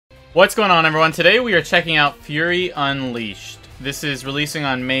What's going on, everyone? Today we are checking out Fury Unleashed. This is releasing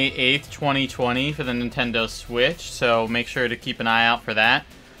on May 8th, 2020 for the Nintendo Switch, so make sure to keep an eye out for that.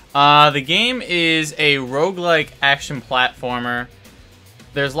 The game is a roguelike action platformer.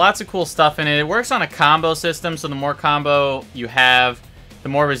 There's lots of cool stuff in it. It works on a combo system, so the more combo you have, the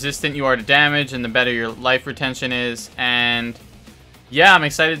more resistant you are to damage and the better your life retention is. And yeah, I'm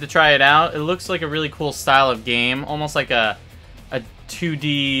excited to try it out. It looks like a really cool style of game, almost like a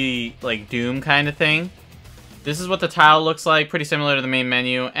 2D like Doom kind of thing. This is what the tile looks like, pretty similar to the main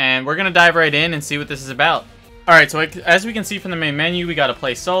menu, and we're gonna dive right in and see what this is about. Alright, so as we can see from the main menu, we gotta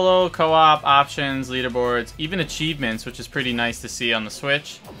play solo, co-op, options, leaderboards, even achievements, which is pretty nice to see on the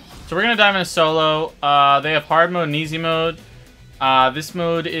Switch. So we're gonna dive into solo. They have hard mode and easy mode. This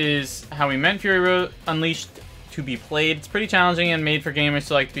mode is how we meant Fury Unleashed to be played. It's pretty challenging and made for gamers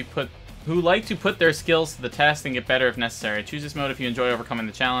who like to put their skills to the test and get better if necessary. Choose this mode if you enjoy overcoming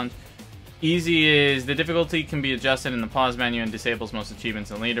the challenge. Easy is the difficulty can be adjusted in the pause menu and disables most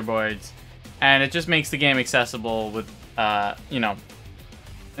achievements and leaderboards. And it just makes the game accessible with, you know,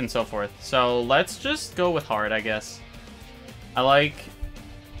 and so forth. So let's just go with hard, I guess. I like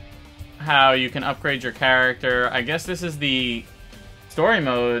how you can upgrade your character. I guess this is the story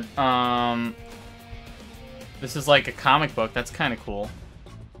mode. This is like a comic book. That's kind of cool.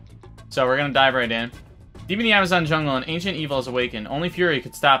 So we're gonna dive right in. Deep in the Amazon jungle, an ancient evil has awakened. Only Fury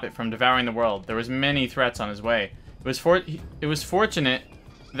could stop it from devouring the world. There was many threats on his way. It was fortunate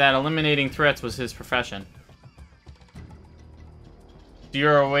that eliminating threats was his profession.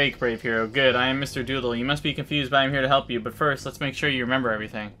 You're awake, brave hero. Good, I am Mr. Doodle. You must be confused, but I am here to help you. But first, let's make sure you remember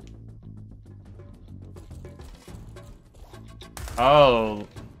everything. Oh,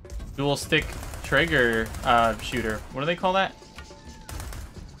 dual stick trigger shooter. What do they call that?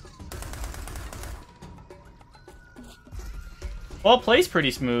 Well, it plays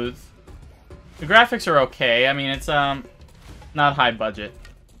pretty smooth. The graphics are okay. I mean, it's not high budget.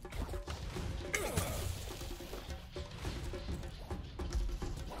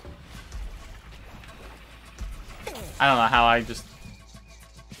 I don't know how I just...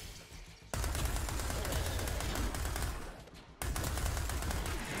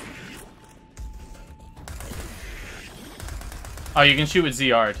 Oh, you can shoot with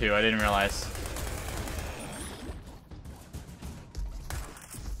ZR too. I didn't realize.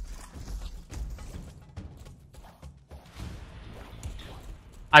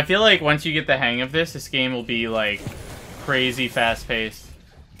 I feel like once you get the hang of this game will be like crazy fast-paced.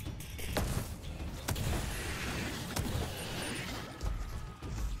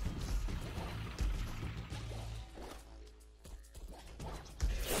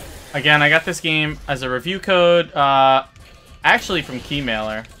 Again, I got this game as a review code, actually from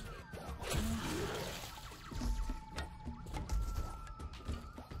Keymailer.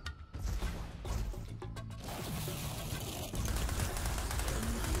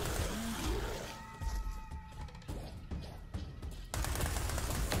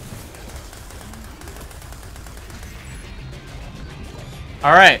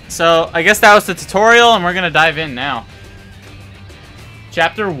 Alright, so I guess that was the tutorial, and we're gonna dive in now.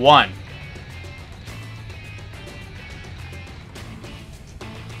 Chapter 1.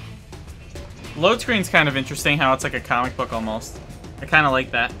 Load screen's kind of interesting, how it's like a comic book almost. I kind of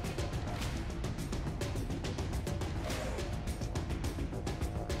like that.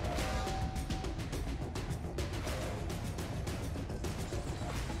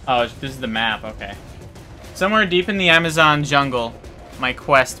 Oh, this is the map, okay. Somewhere deep in the Amazon jungle, my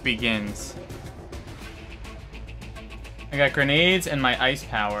quest begins. I got grenades and my ice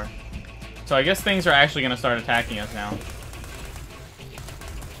power. So I guess things are actually going to start attacking us now.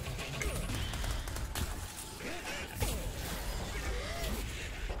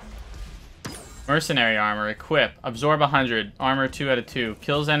 Mercenary armor, equip, absorb 100, armor 2 out of 2,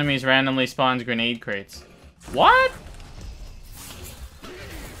 kills enemies randomly, spawns grenade crates. What?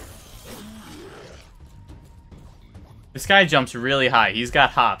 This guy jumps really high. He's got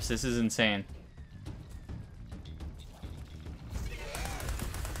hops. This is insane.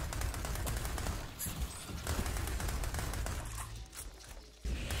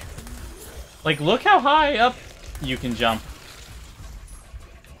 Like, look how high up you can jump.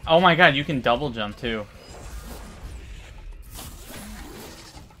 Oh my god, you can double jump too.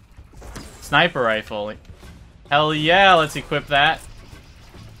 Sniper rifle. Hell yeah, let's equip that.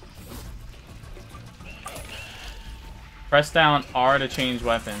 Press down R to change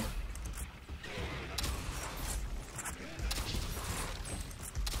weapon.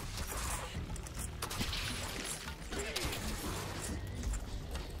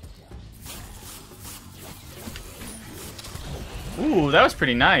 Ooh, that was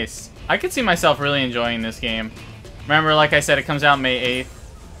pretty nice. I could see myself really enjoying this game. Remember, like I said, it comes out May 8th.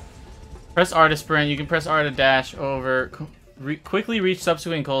 Press R to sprint. You can press R to dash over. Quickly reach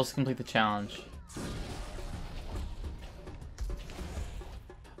subsequent goals to complete the challenge.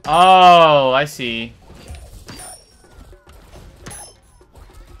 Oh, I see.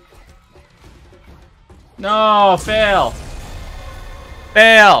 No, fail.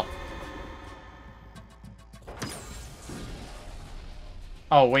 Fail.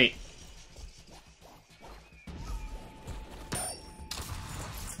 Oh, wait.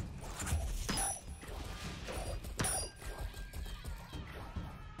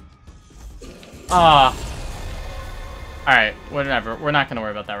 Ah. Alright, whatever. We're not going to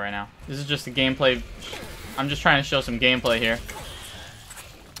worry about that right now. This is just a gameplay. I'm just trying to show some gameplay here.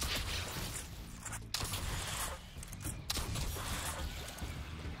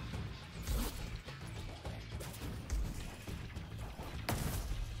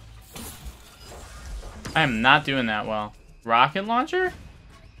 I am not doing that well. Rocket launcher?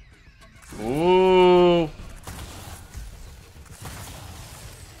 Ooh.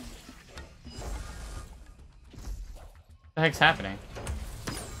 What the heck's happening?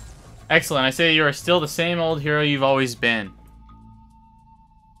 Excellent. I say you are still the same old hero you've always been.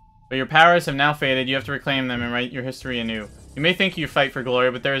 But your powers have now faded. You have to reclaim them and write your history anew. You may think you fight for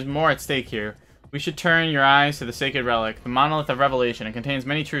glory, but there is more at stake here. We should turn your eyes to the sacred relic, the Monolith of Revelation. It contains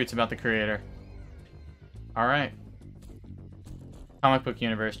many truths about the Creator. Alright. Comic book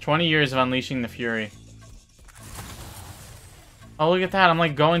universe. 20 years of unleashing the Fury. Oh, look at that. I'm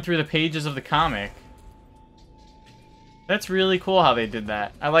like going through the pages of the comic. That's really cool how they did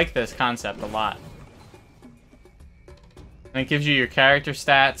that. I like this concept a lot. And it gives you your character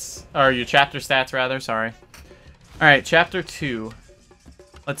stats, or your chapter stats rather, sorry. Alright, chapter 2.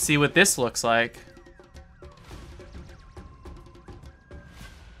 Let's see what this looks like.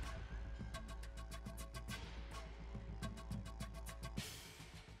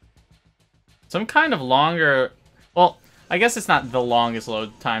 Some kind of longer... Well, I guess it's not the longest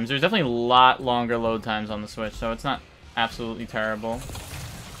load times. There's definitely a lot longer load times on the Switch, so it's not absolutely terrible.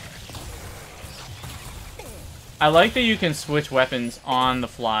 I like that you can switch weapons on the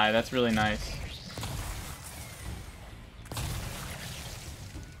fly. That's really nice.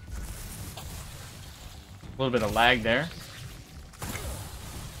 A little bit of lag there.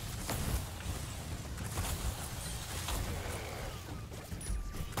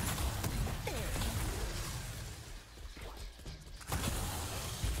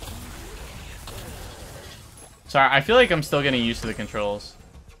 Sorry, I feel like I'm still getting used to the controls.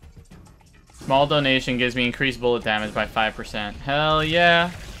 Small donation gives me increased bullet damage by 5%. Hell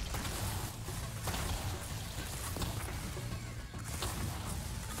yeah.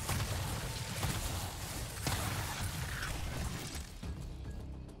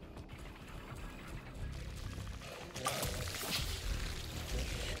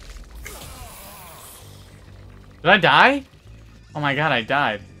 Did I die? Oh my god, I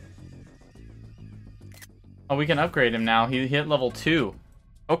died. Oh, we can upgrade him now. He hit level 2.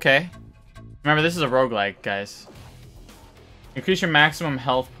 Okay. Remember, this is a roguelike, guys. Increase your maximum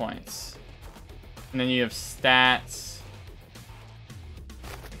health points. And then you have stats.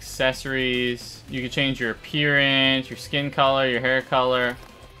 Accessories. You can change your appearance, your skin color, your hair color.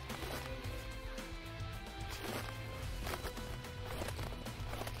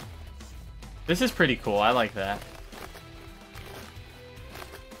 This is pretty cool. I like that.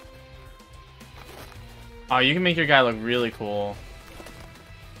 Oh, you can make your guy look really cool.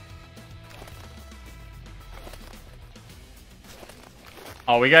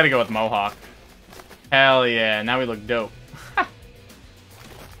 Oh, we gotta go with Mohawk. Hell yeah, now we look dope.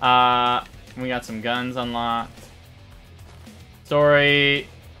 We got some guns unlocked. Story.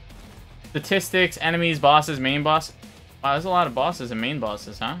 Statistics, enemies, bosses, main boss. Wow, there's a lot of bosses and main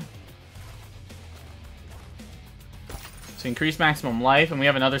bosses, huh? So increase maximum life, and we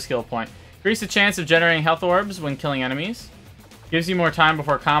have another skill point. Increase the chance of generating health orbs when killing enemies. Gives you more time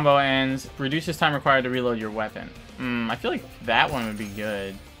before combo ends. Reduces time required to reload your weapon. I feel like that one would be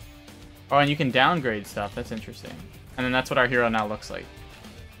good. Oh, and you can downgrade stuff. That's interesting. And then that's what our hero now looks like.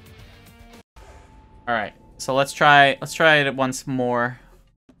 Alright, so let's try it once more.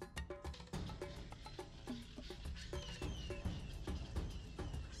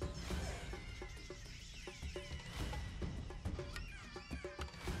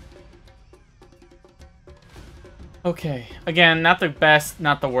 Okay, again, not the best,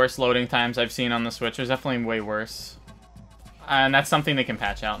 not the worst loading times I've seen on the Switch. There's definitely way worse. And that's something they can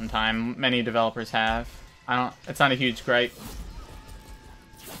patch out in time. Many developers have. It's not a huge gripe.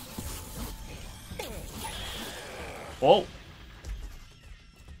 Whoa.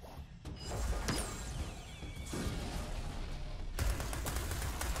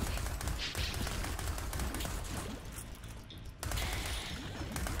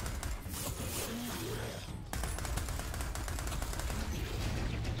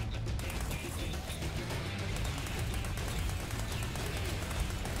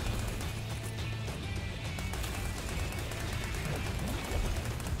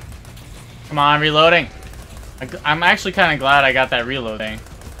 Come on, reloading. I'm actually kind of glad I got that reloading.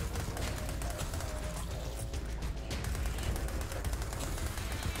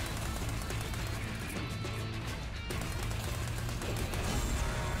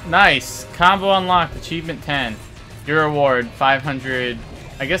 Nice. Combo unlocked. Achievement 10. Your reward, 500.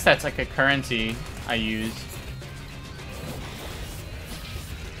 I guess that's like a currency I use.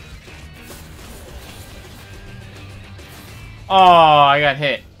 Oh, I got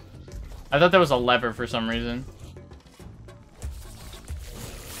hit. I thought that was a lever for some reason.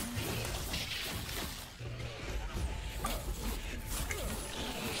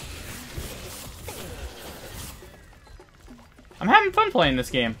 I'm having fun playing this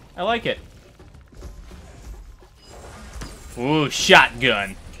game. I like it. Ooh,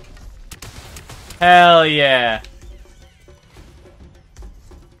 shotgun. Hell yeah.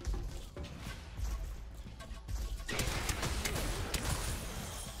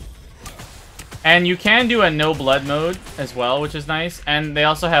 And you can do a no blood mode as well, which is nice. And they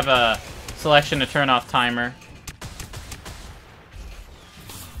also have a selection to turn off timer.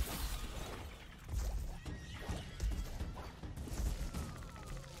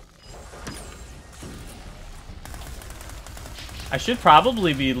 I should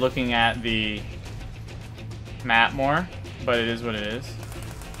probably be looking at the map more, but it is what it is.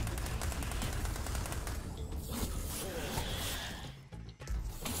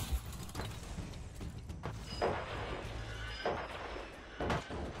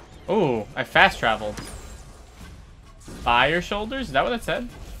 Ooh, I fast traveled. By your shoulders? Is that what it said?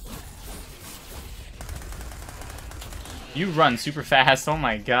 You run super fast, oh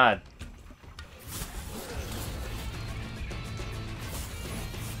my god.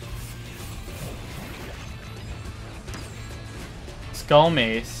 Skull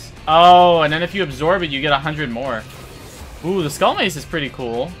Mace. Oh, and then if you absorb it, you get 100 more. Ooh, the Skull Mace is pretty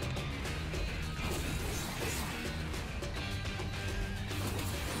cool.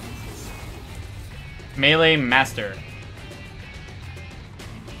 Melee Master.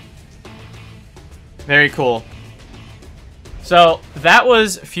 Very cool. So, that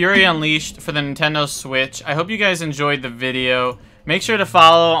was Fury Unleashed for the Nintendo Switch. I hope you guys enjoyed the video. Make sure to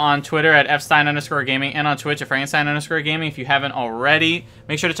follow on Twitter at fstein_gaming and on Twitch at frankenstein_gaming if you haven't already.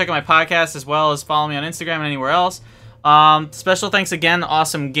 Make sure to check out my podcast as well as follow me on Instagram and anywhere else. Special thanks again to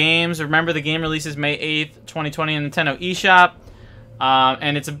Awesome Games. Remember, the game releases May 8th, 2020 in Nintendo eShop.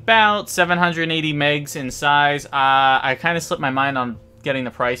 And it's about 780 megs in size. I kind of slipped my mind on getting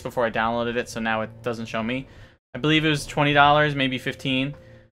the price before I downloaded it, so now it doesn't show me. I believe it was $20, maybe $15.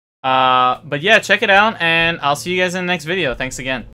 But yeah, check it out, and I'll see you guys in the next video. Thanks again.